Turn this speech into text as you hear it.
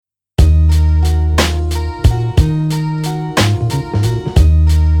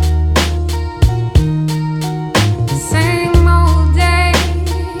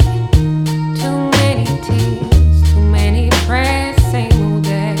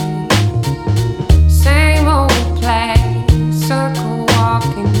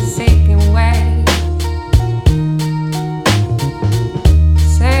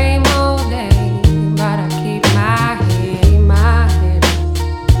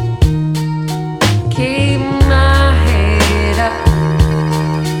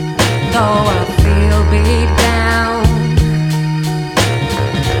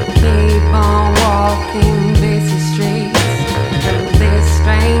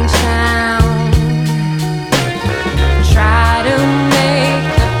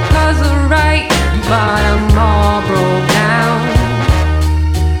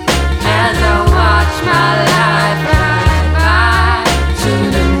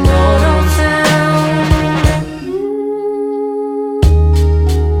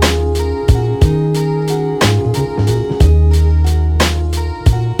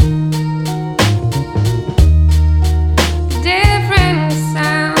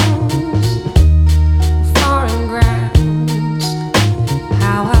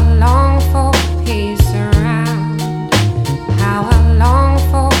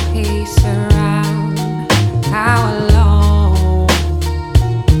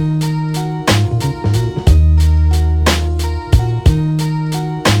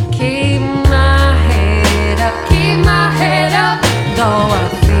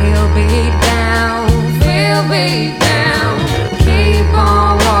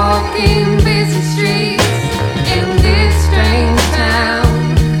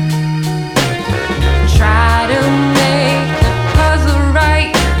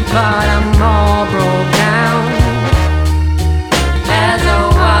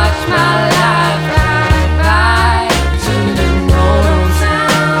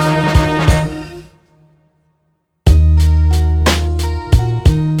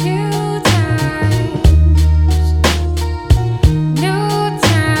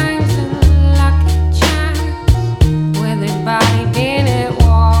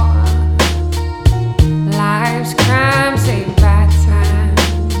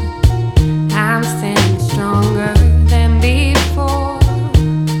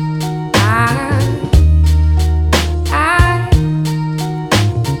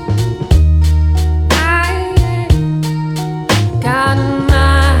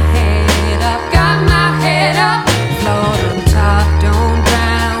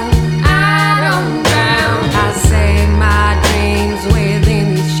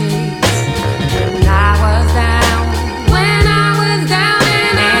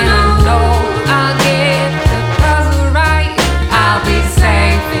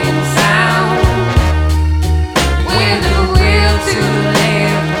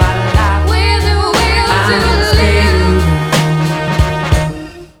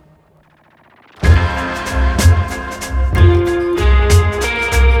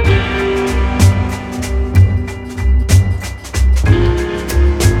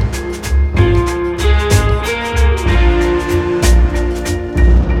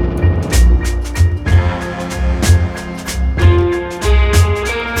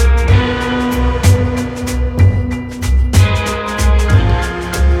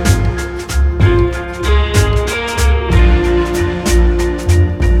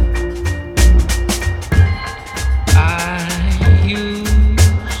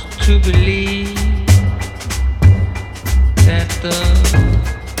to believe that the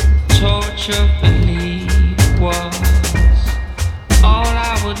torch of belief was all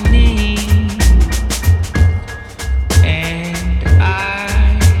I would need, and I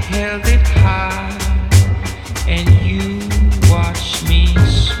held it high, and you watched me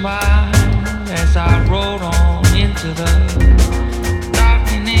smile as I rode on into the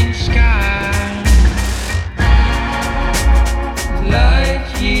darkening sky. Light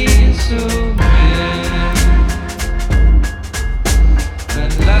years away, the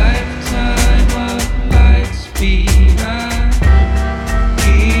lifetime of light speed. I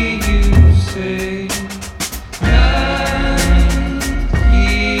hear you say, light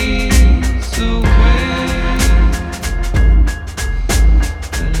years away,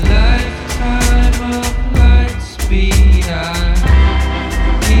 the lifetime of light speed. I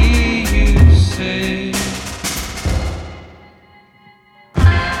hear you say.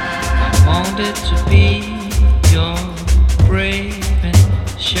 Wanted to be your brave and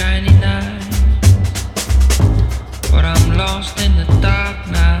shiny night, but I'm lost in the dark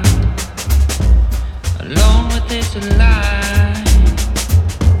now, alone with this light.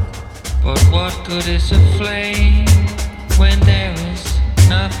 But what good is a flame when there is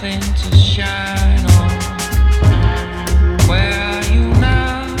nothing to shine on? Where are you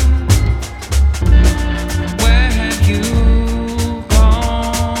now? Where have you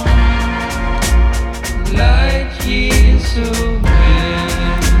years away,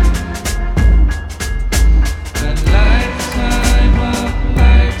 the lifetime of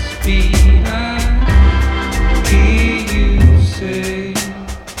light speed. I hear you say,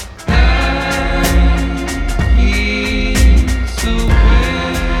 light years away,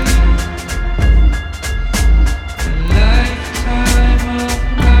 the lifetime of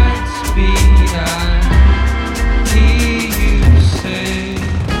light speed. I hear you say.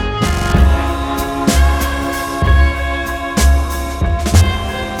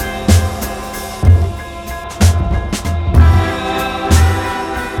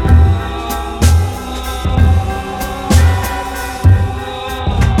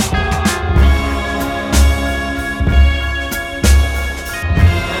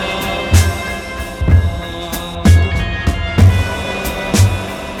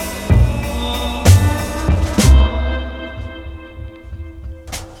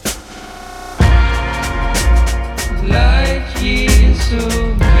 Light years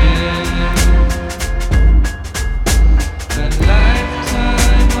away, the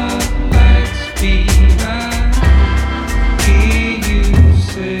lifetime of light speed. I hear you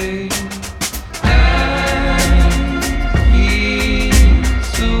say, light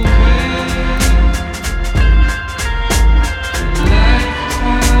years away, the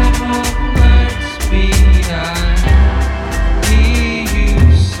lifetime of light speed. I hear you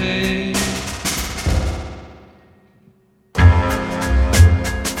say.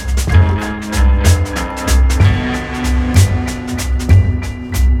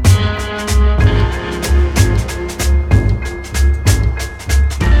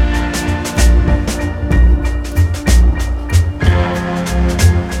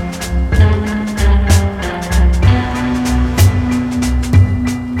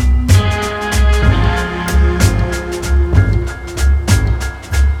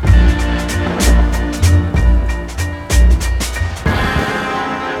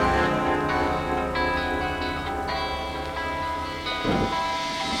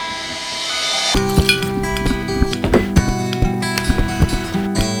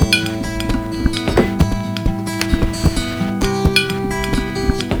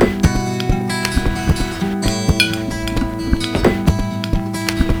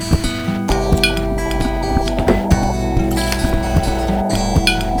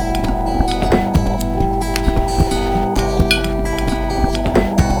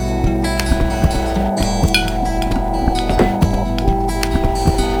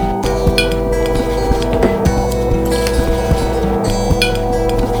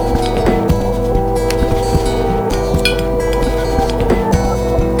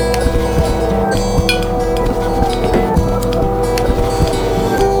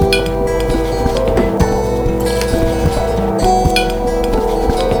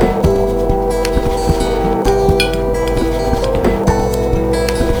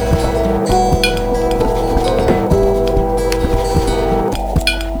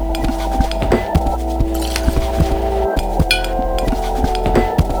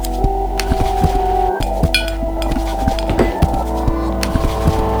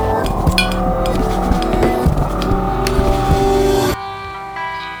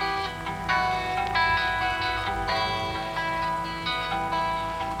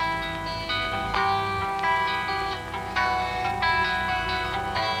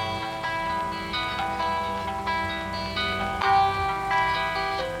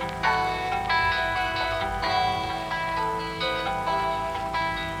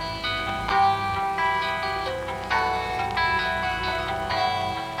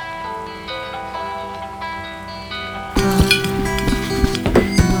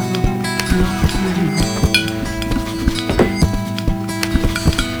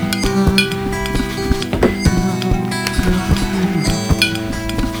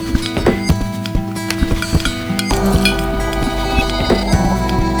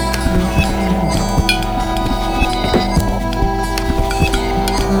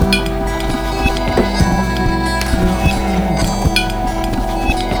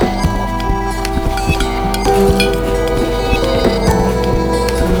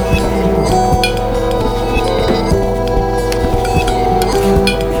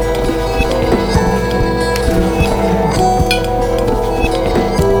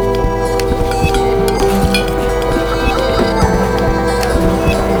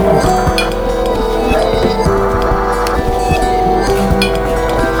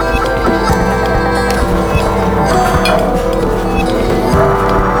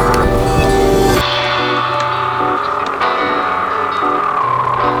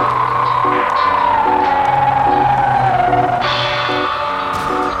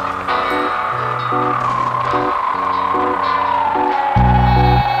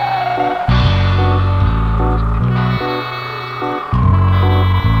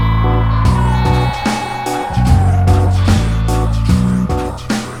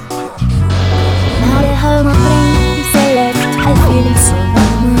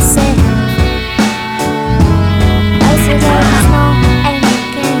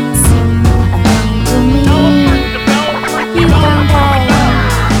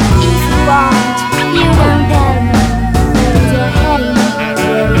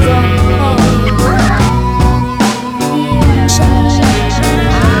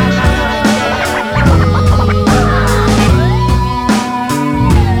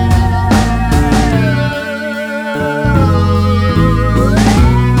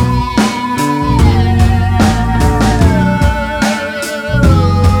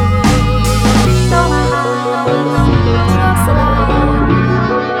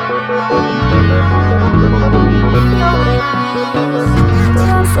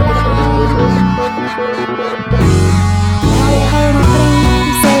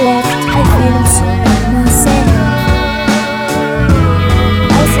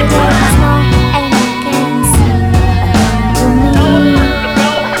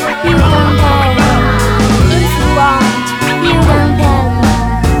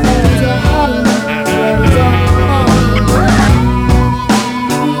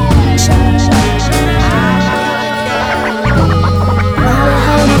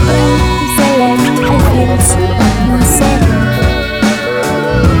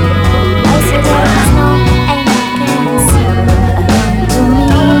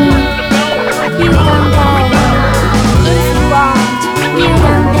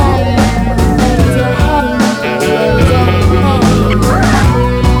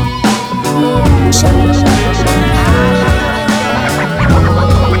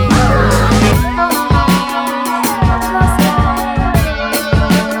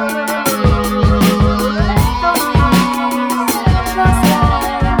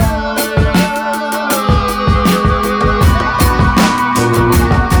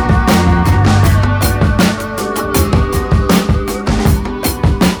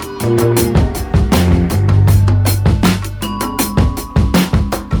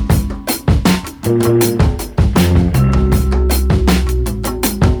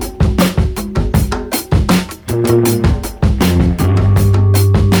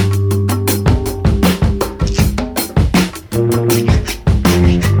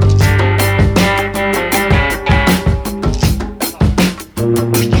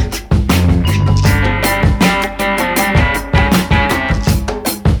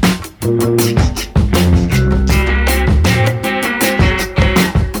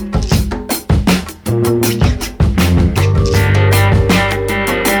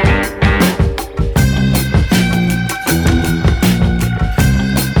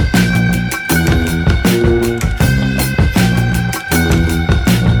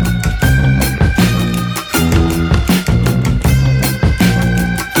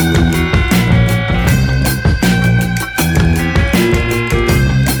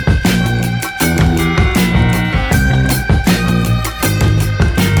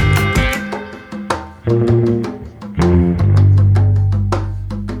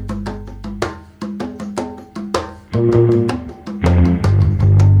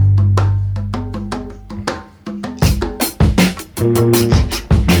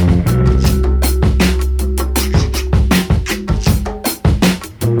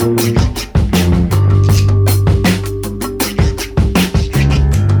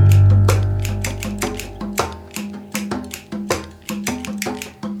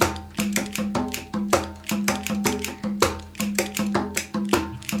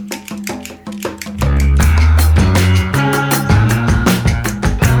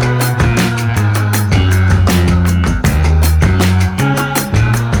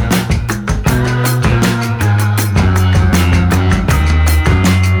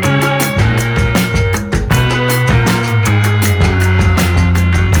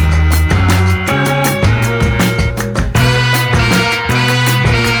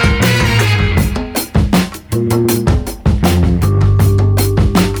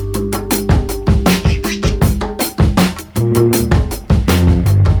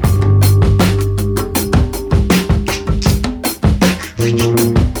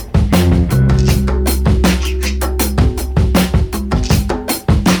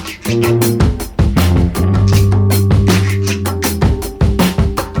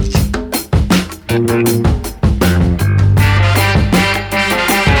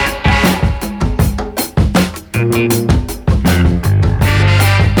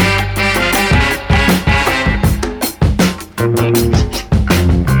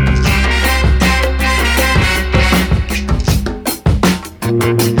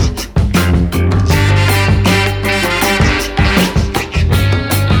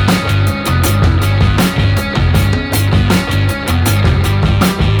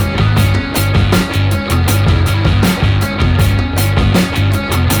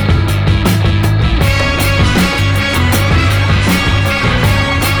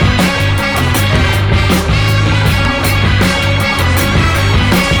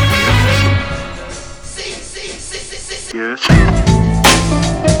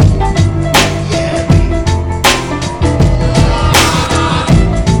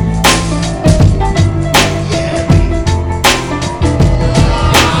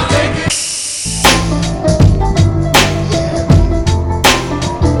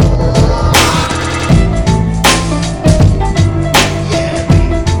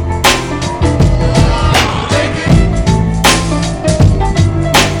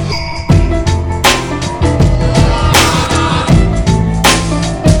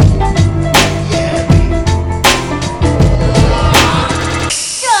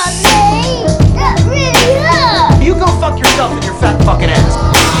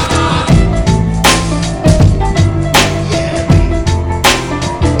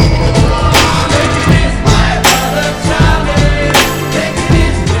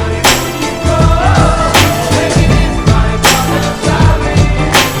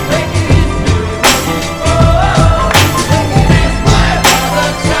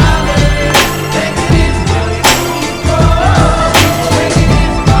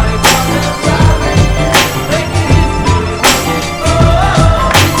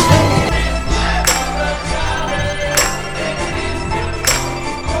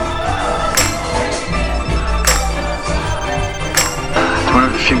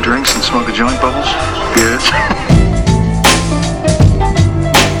 few drinks and smoke a joint, Bubbles? Good.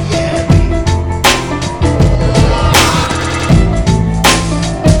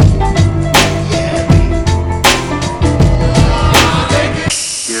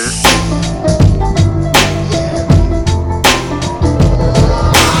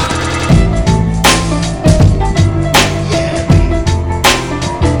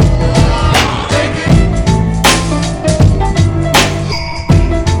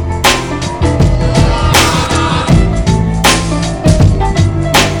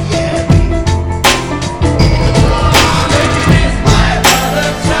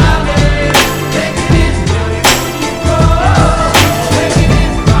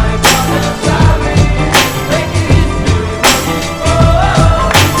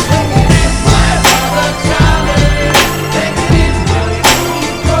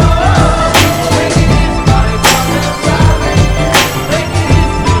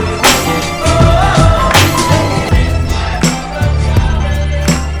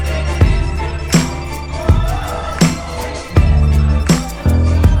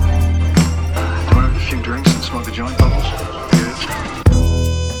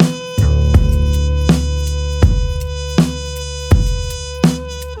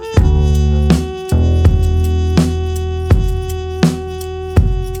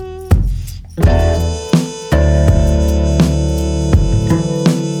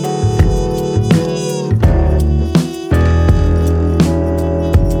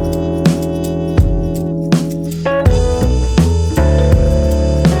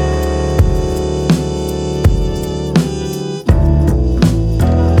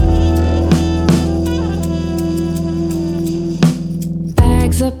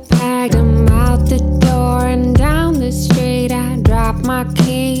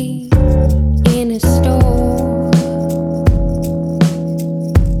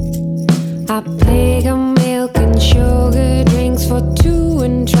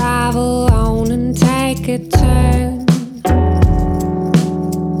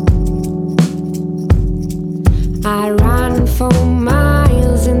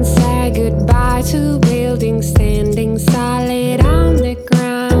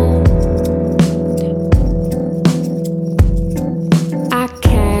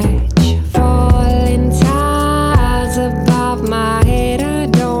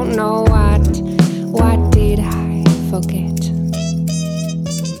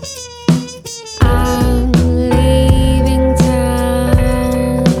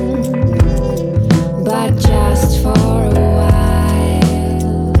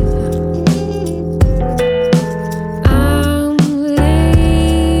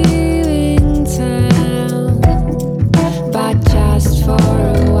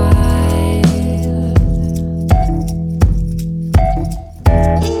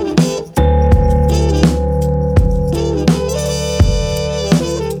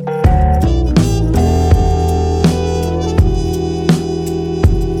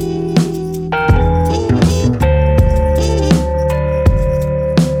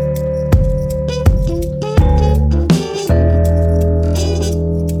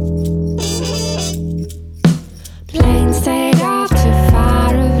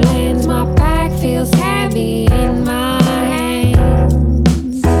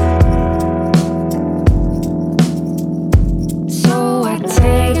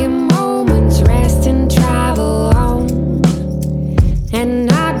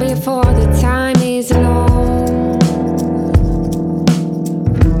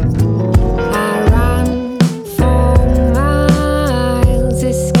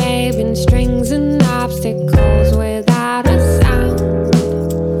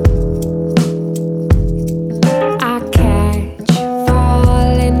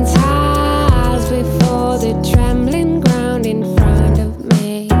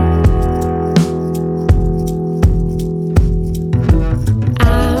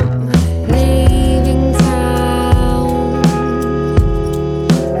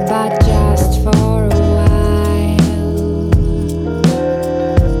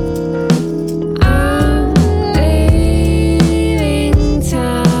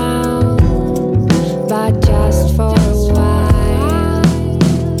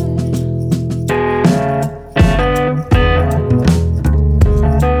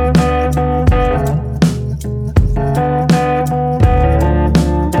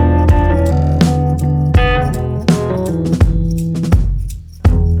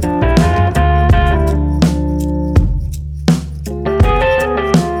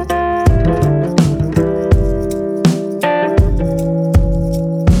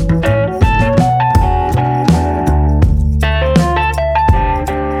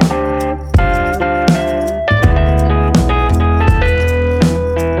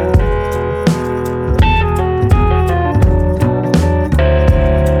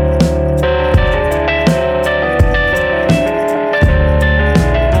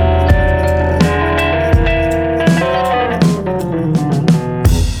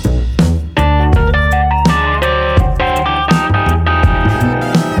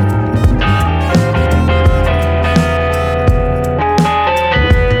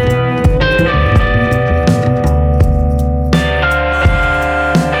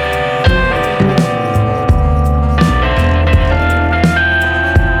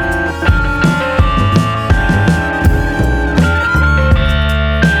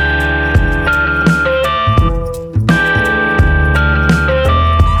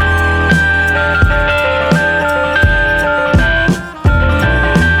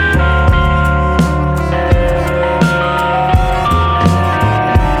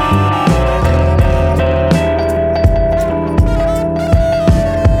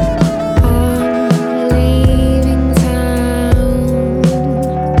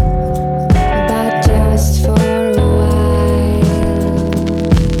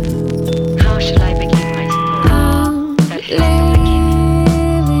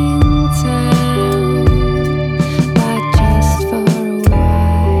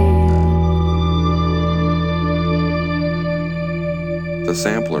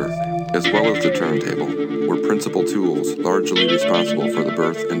 sampler, as well as the turntable, were principal tools largely responsible for the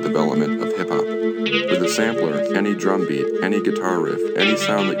birth and development of hip-hop. With a sampler, any drum beat, any guitar riff, any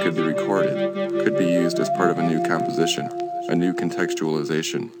sound that could be recorded could be used as part of a new composition, a new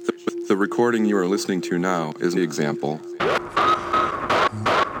contextualization. The recording you are listening to now is an example.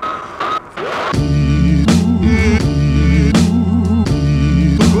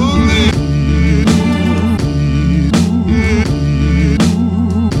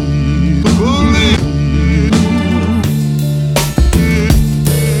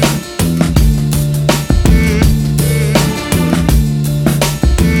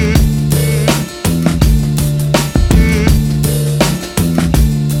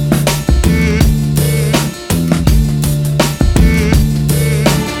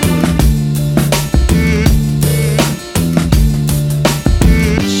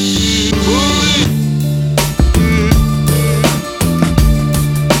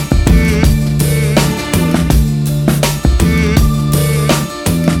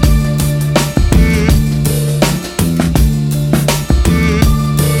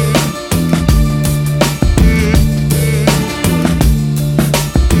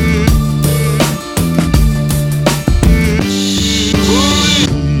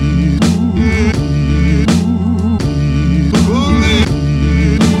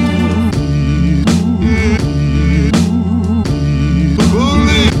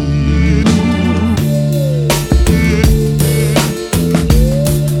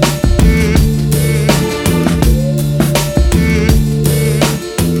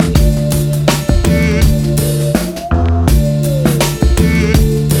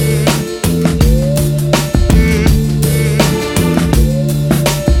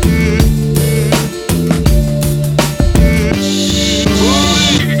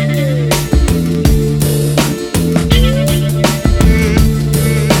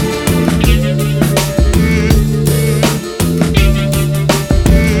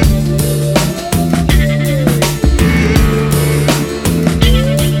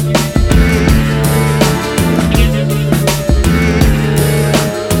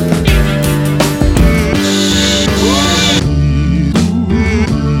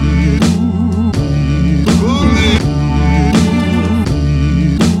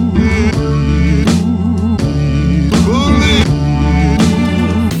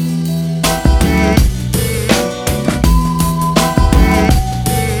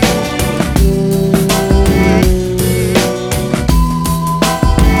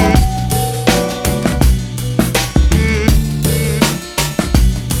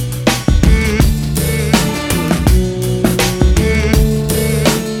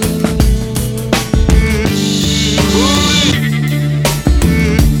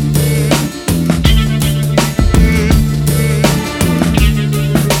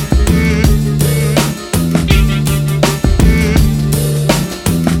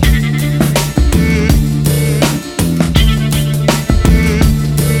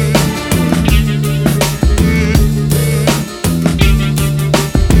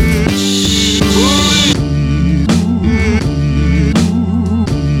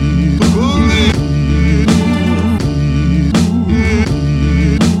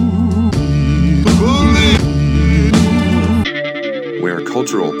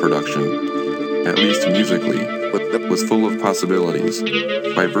 Cultural production, at least musically, was full of possibilities,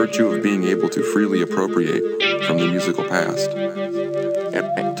 by virtue of being able to freely appropriate from the musical past,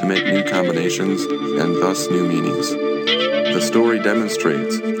 to make new combinations and thus new meanings. The story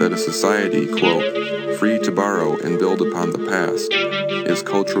demonstrates that a society, quote, free to borrow and build upon the past, is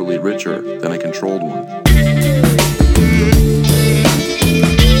culturally richer than a controlled one.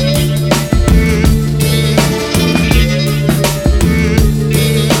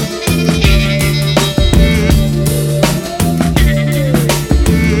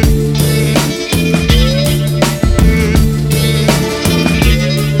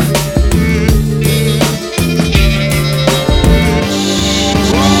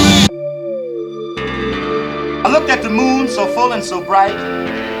 And so bright,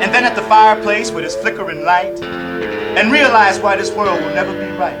 and then at the fireplace with its flickering light, and realized why this world will never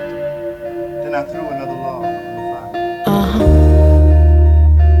be right. Then I threw another log on the fire.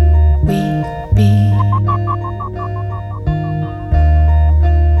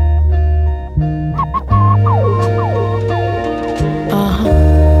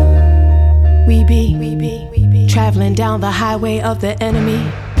 We be. We be traveling down the highway of the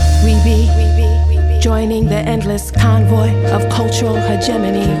enemy. We be joining the endless convoy of cultural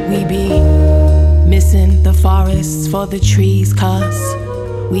hegemony. We be missing the forests for the trees, 'cause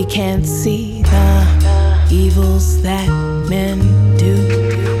we can't see the evils that men do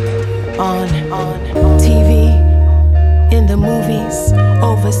on TV, in the movies,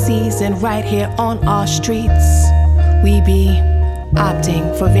 overseas, and right here on our streets. We be opting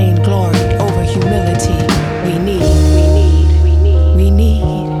for vainglory over humility. We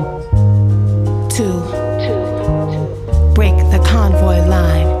need to break the convoy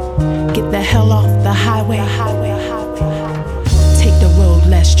line, get the hell off the highway, take the road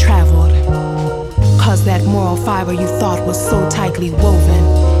less traveled, cause that moral fiber you thought was so tightly woven,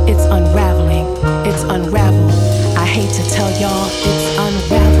 it's unraveling, it's unraveled. I hate to tell y'all, it's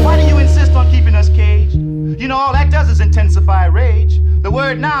unraveled. Why do you insist on keeping us caged? You know all that does is intensify rage. The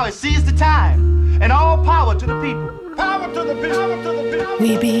word now is seize the time, and all power to the people. Power to the people, power to the people.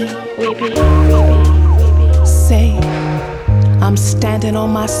 We be. Say, I'm standing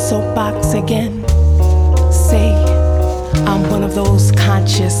on my soapbox again. Say, I'm one of those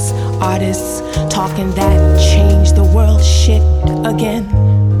conscious artists talking that change the world shit again.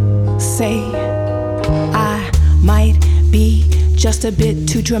 Say, I might be just a bit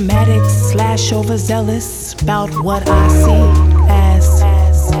too dramatic / overzealous about what I see as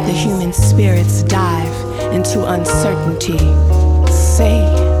the human spirit's dive into uncertainty. Say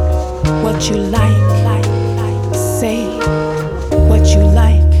what you like, say what you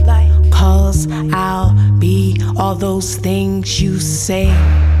like, cause I'll be all those things you say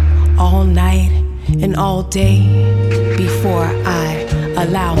all night and all day before I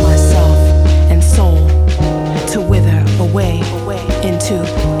allow myself and soul to wither away into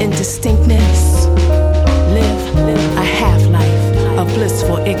indistinctness. Live a half-life of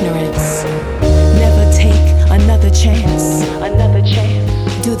blissful ignorance. Never take another chance.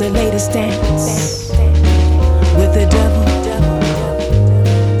 Do the latest dance with the devil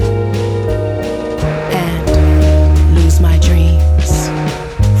and lose my dreams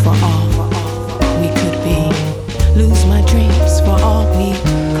for all we could be. Lose my dreams for all we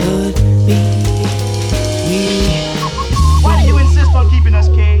could be. Why do you insist on keeping us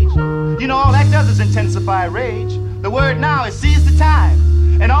caged? You know all that does is intensify rage. The word now is seize the time,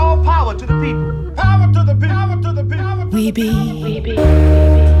 and all power to the people. Power to the people, power to the people. We be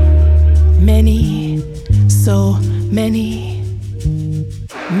many, so many,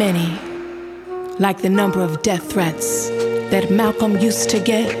 like the number of death threats that Malcolm used to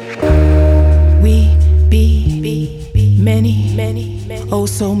get. We be many, oh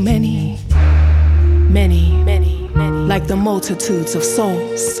so many, like the multitudes of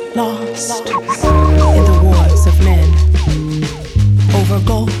souls lost in the wars of men, over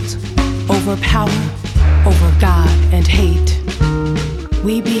gold, over power, over God and hate.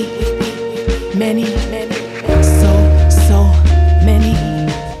 We be many, so many,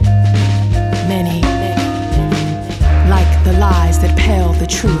 like the lies that pale the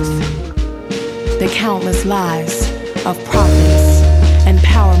truth, the countless lies of prophets and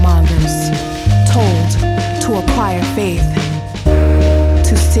power mongers told to acquire faith,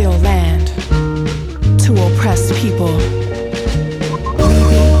 to steal land, to oppress people. We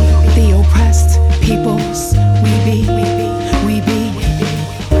be the oppressed peoples. We be.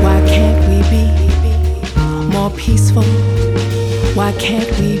 Why can't we be more peaceful? Why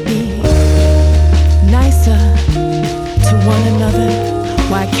can't we be nicer to one another?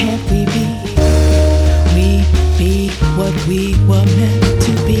 Why can't we be what we were meant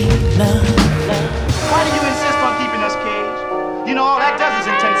to be? Love. Why do you insist on keeping us caged? You know all that does is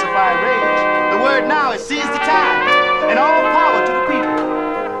intensify rage. The word now is seize the time, and all power to the people.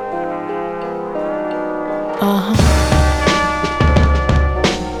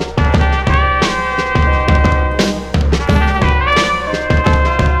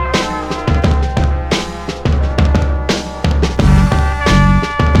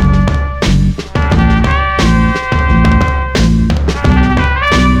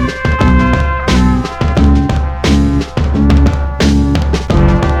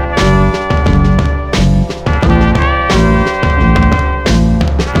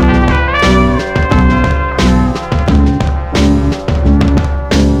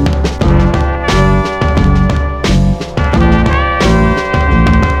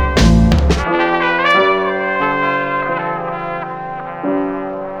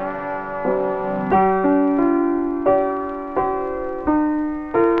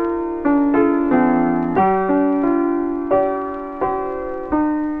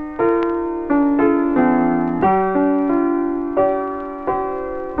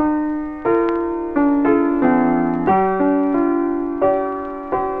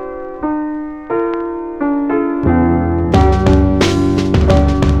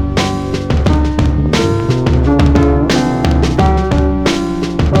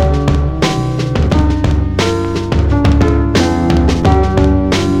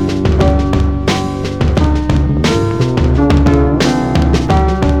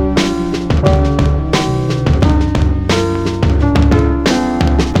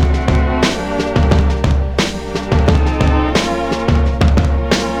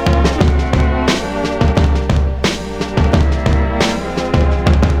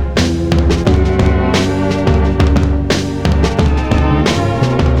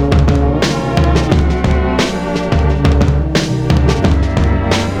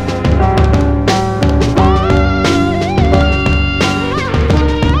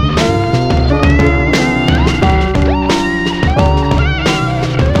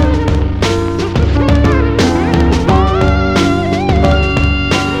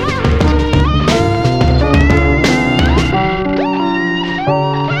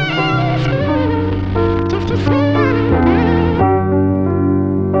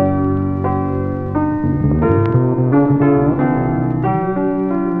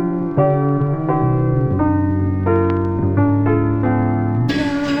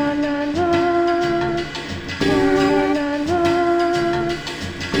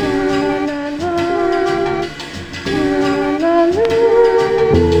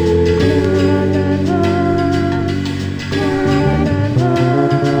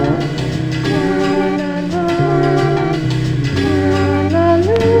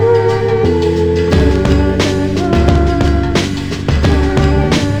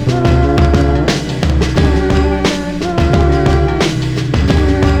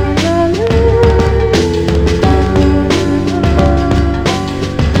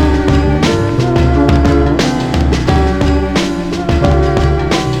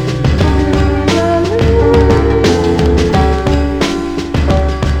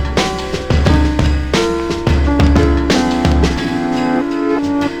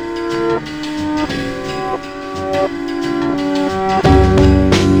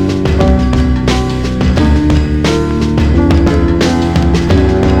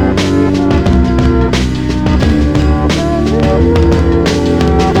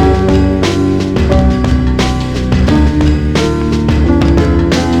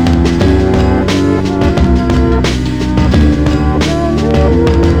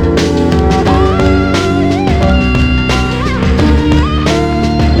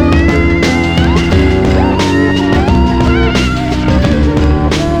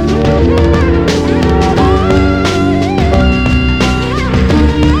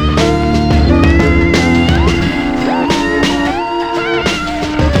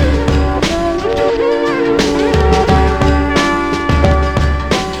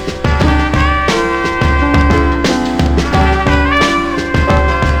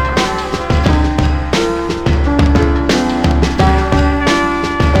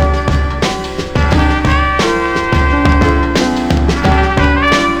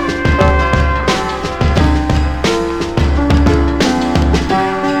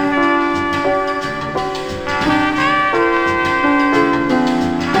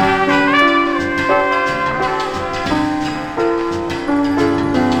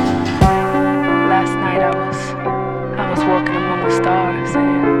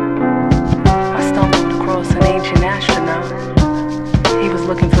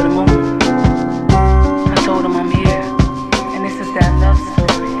 love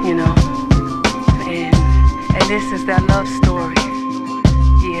story, you know. And this is that love story.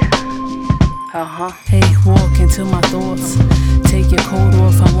 Yeah. Hey, walk into my thoughts. Take your coat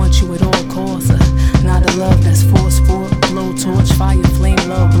off, I want you at all costs. Not a love that's forceful. Blow torch, fire, flame,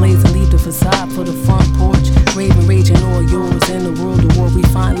 love, blaze, and leave the facade for the front porch. Raving, raging, all yours. In the world of war, we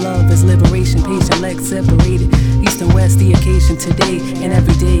find love as liberation. Patient legs separated. East and west, the occasion today and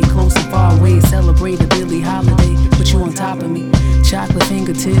every day. Close and far away, celebrate a Billie Holiday. Put you on top of me. Chocolate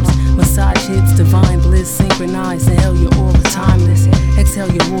fingertips, massage hips, divine bliss, synchronized. Inhale your aura, timeless.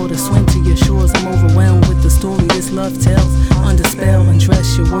 Exhale your water, swim to your shores. I'm overwhelmed with the story this love tells. Under spell,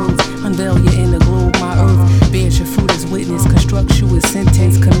 undress your words, unveil your inner globe. My earth bears your fruit as witness. Constructuous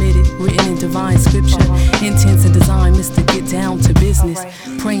sentence committed, written in divine scripture. Intense and design, Mr. Get down to business.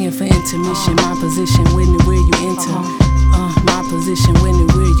 Praying for intermission, my position when and where you enter. My position when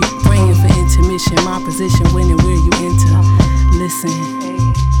and where you. Praying for intermission, my position when and where you enter. Listen,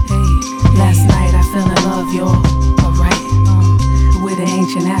 hey, last night I fell in love, y'all. Alright, with an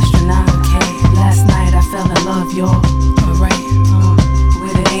ancient astronaut. Okay, last night I fell in love, y'all. Alright,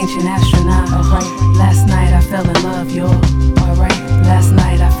 with an ancient astronaut. Alright, last night I fell in love, y'all. Alright, last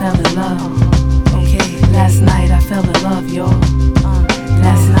night I fell in love. Okay, last night I fell in love, y'all.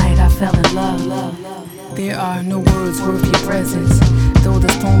 Last night I fell in love. There are no words worth your presence. Though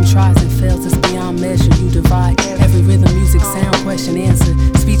this poem tries and fails, it's beyond measure. You divide every rhythm, music, sound, question, answer.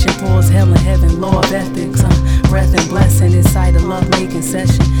 Speech and pause, hell and heaven, law of ethics. Breath and blessing inside a love-making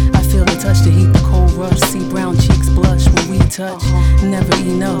session. I feel the touch to heat the cold rush. See brown cheeks blush when we touch. Never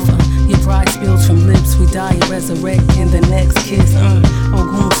enough. Your pride spills from lips. We die and resurrect in the next kiss.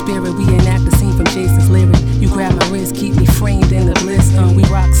 Ogun spirit, we enact the scene from Jason's lyric. You grab my wrist, keep me framed in the bliss. We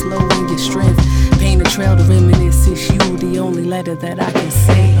rock slow in your strength. Paint a trail to reminisce. It's you, the only letter that I can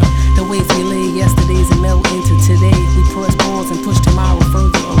say. The ways we lay yesterdays and melt into today. We press pause and push tomorrow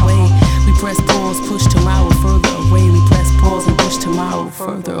further away. We press pause, push tomorrow further away. We press pause and push tomorrow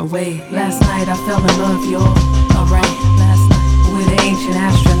further away. Last night I fell in love, y'all. Alright, last night with an ancient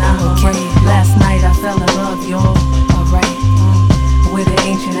astronaut. Okay, last night I fell in love, y'all. Alright, with an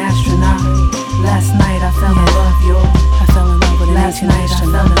ancient astronaut. Last night I fell in love, y'all. I fell in love with an ancient astronaut. Last night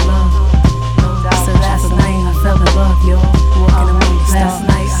I fell in love. So last night I fell in love, y'all. Walking among the stars. Last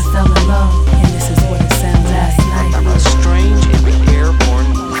night I fell in love, and this is what it sounds last night. A strange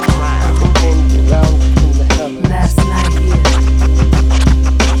airborne cloud. Last night, yeah.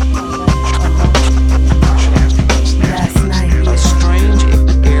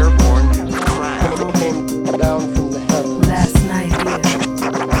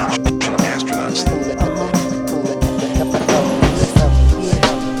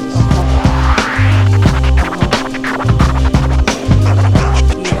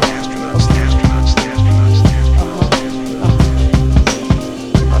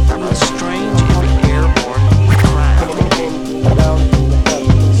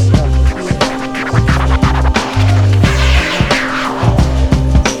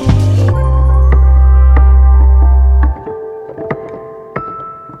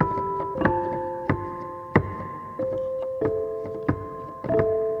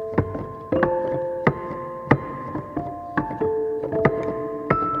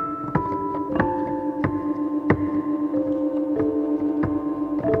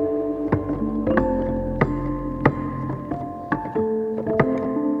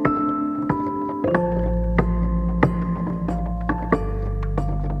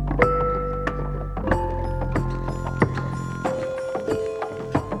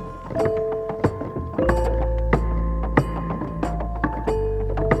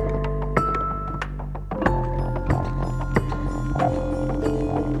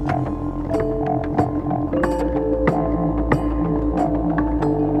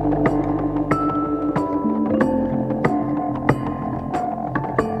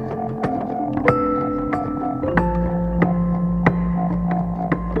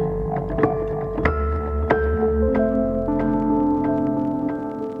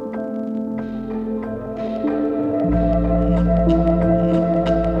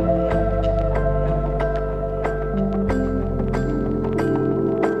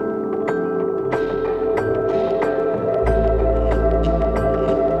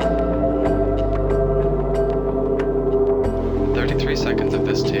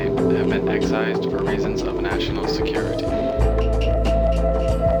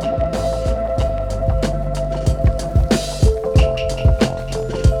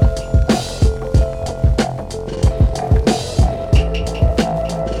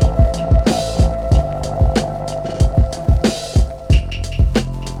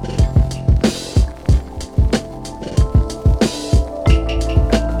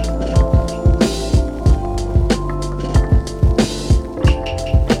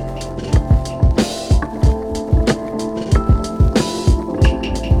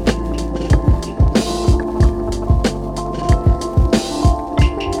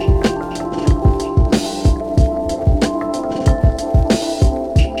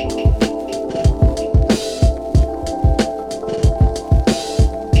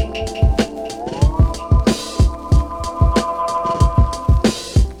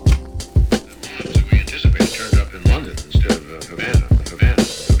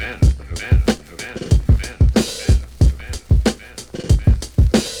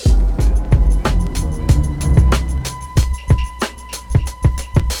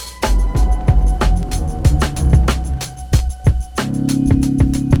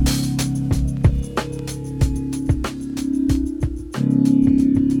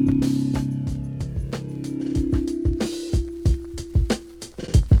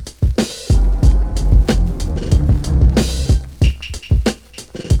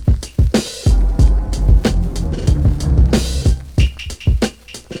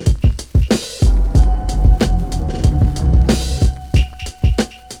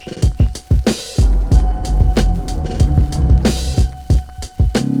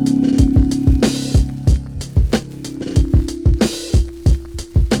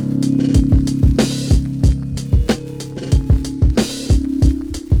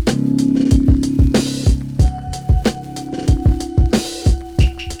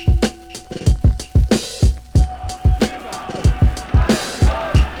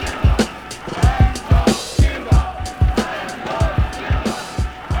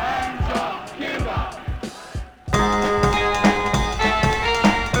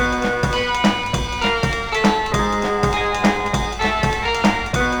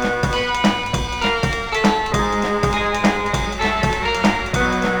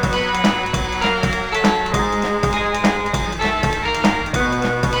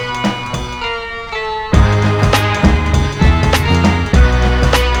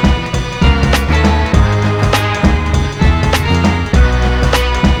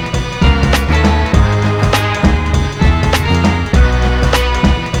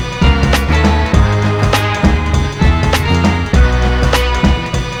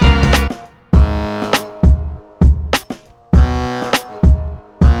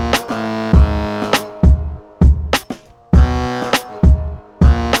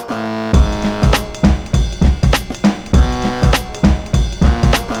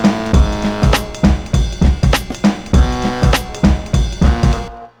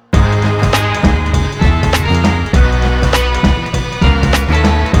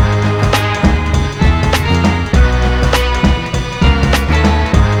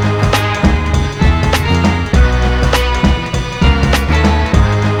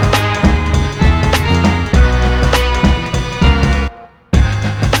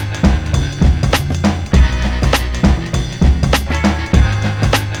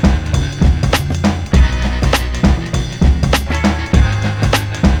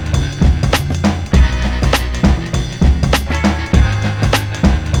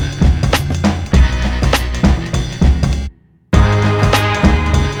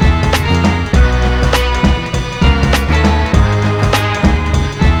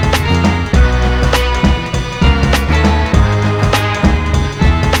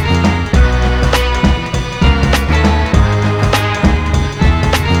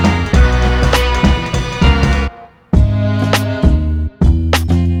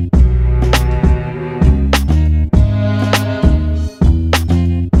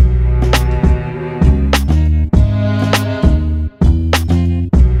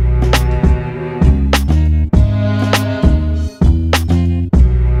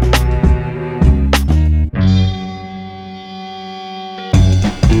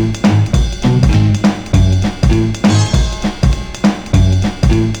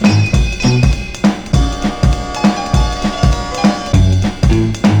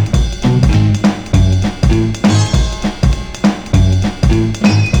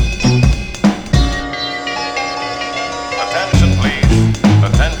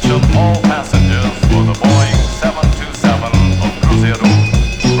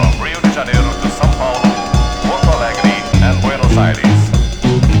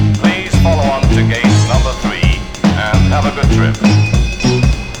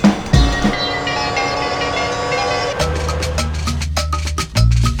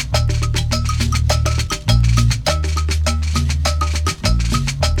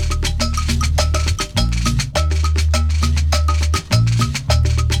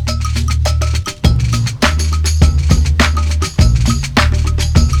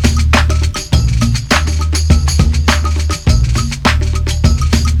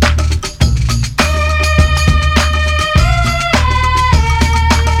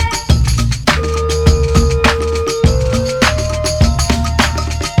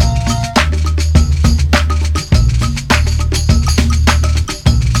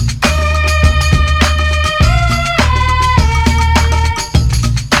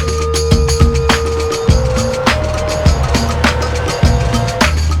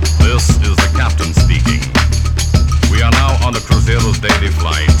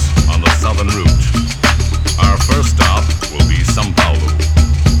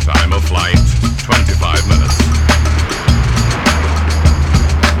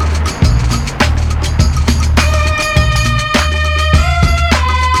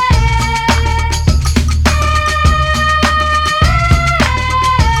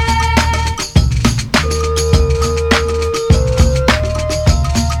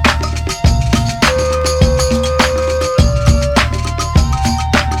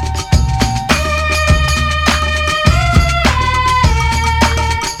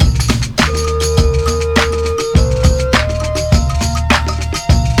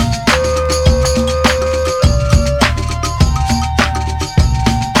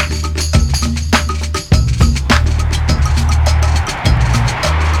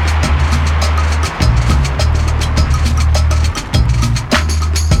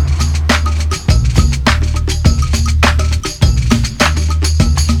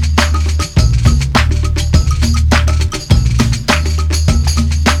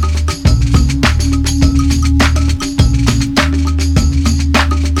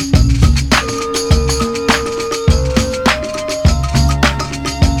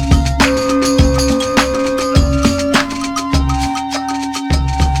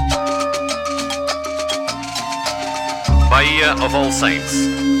 All Saints,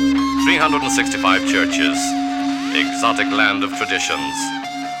 365 churches, exotic land of traditions,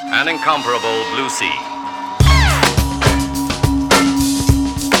 an incomparable blue sea.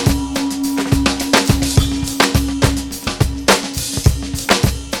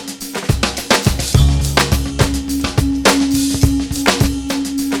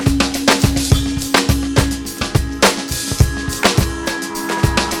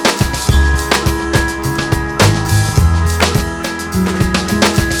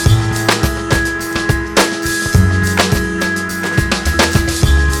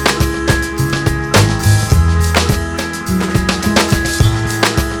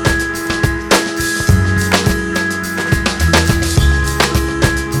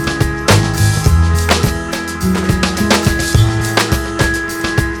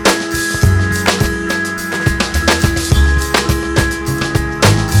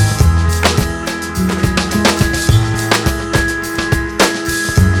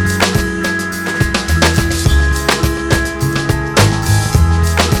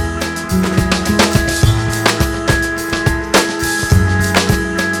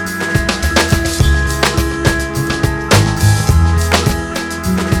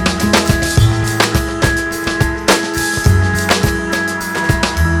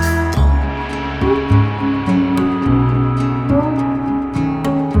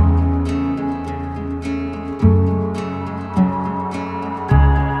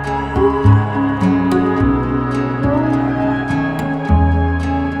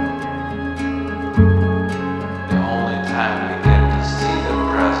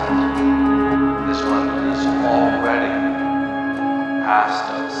 Past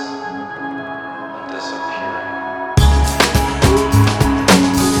us and disappear.